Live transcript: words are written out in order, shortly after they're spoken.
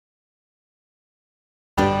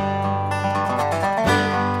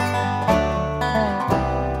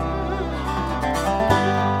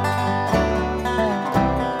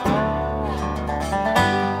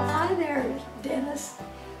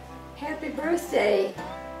birthday.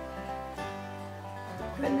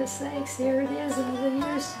 Goodness sakes, here it is, and the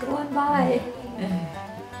years going by.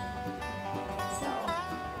 So,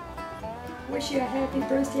 wish you a happy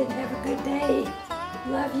birthday and have a good day.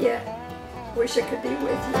 Love you. Wish I could be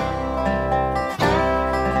with you.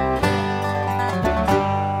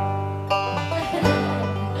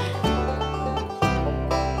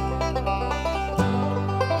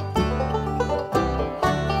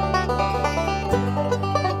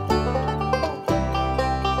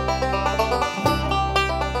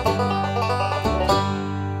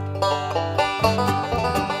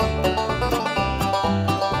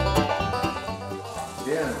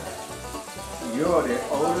 You're the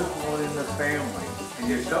oldest one in the family, and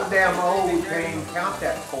you're so damn old you can't even count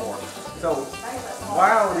that four. So why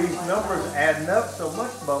are these numbers adding up so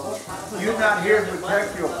much, Bubba? You're not here to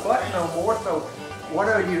protect your butt no more, so what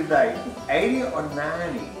are you today, 80 or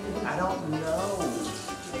 90? I don't know.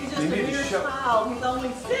 He's just a mere child. He's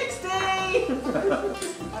only 60!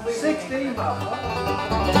 60, my butt.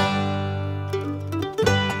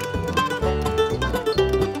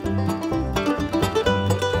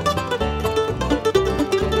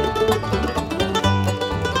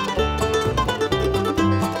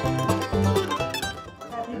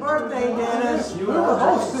 We were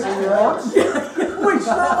both 61. We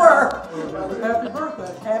sure were. Happy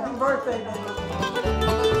birthday. Happy birthday, Dennis.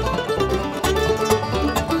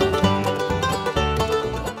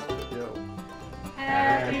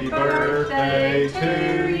 Happy birthday to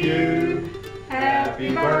you. Happy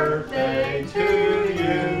birthday to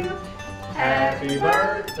you. Happy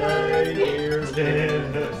birthday, dear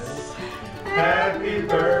Dennis. Happy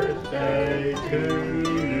birthday to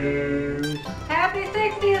you. Happy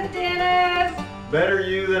 60th, Dennis! Better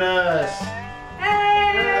you than us.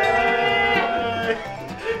 Hey!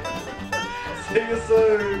 See you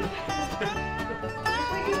soon. Wish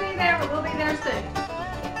we could be there, but we'll be there soon.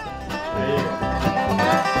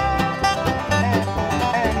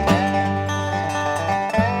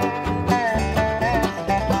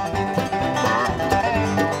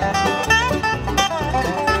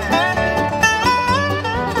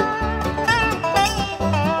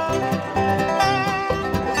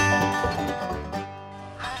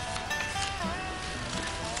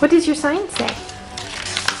 What does your sign say?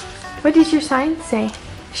 What does your sign say?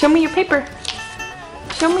 Show me your paper.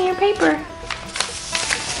 Show me your paper.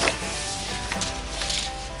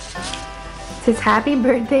 It says happy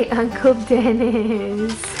birthday, Uncle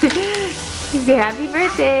Dennis. You say happy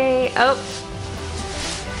birthday. Oh.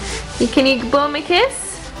 Can you blow him a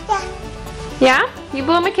kiss? Yeah. Yeah? You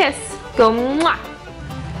blow him a kiss. Go mwah.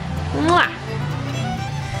 Mwah.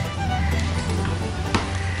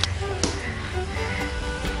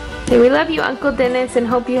 We love you, Uncle Dennis, and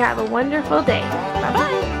hope you have a wonderful day.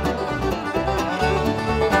 Bye-bye.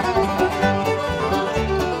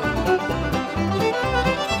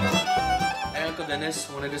 Hey, Uncle Dennis,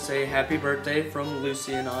 wanted to say happy birthday from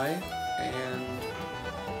Lucy and I, and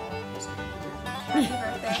happy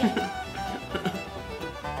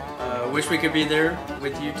birthday. Wish we could be there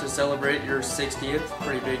with you to celebrate your 60th,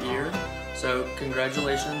 pretty big year. So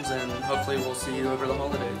congratulations, and hopefully we'll see you over the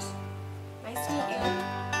holidays. Nice to meet you.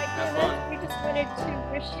 Have fun. We just wanted to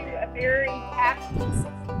wish you a very happy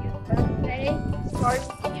 60th birthday. Sorry we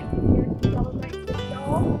can't be here to celebrate with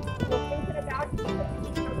y'all. We're thinking about you, but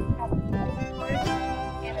we know you have a great heart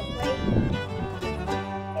and a great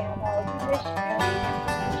and we wish you the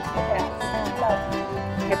best. Love you.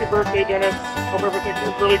 Happy birthday, Dennis. Hope everything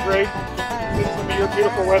is really great. See some of your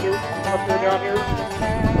beautiful weather up there down here.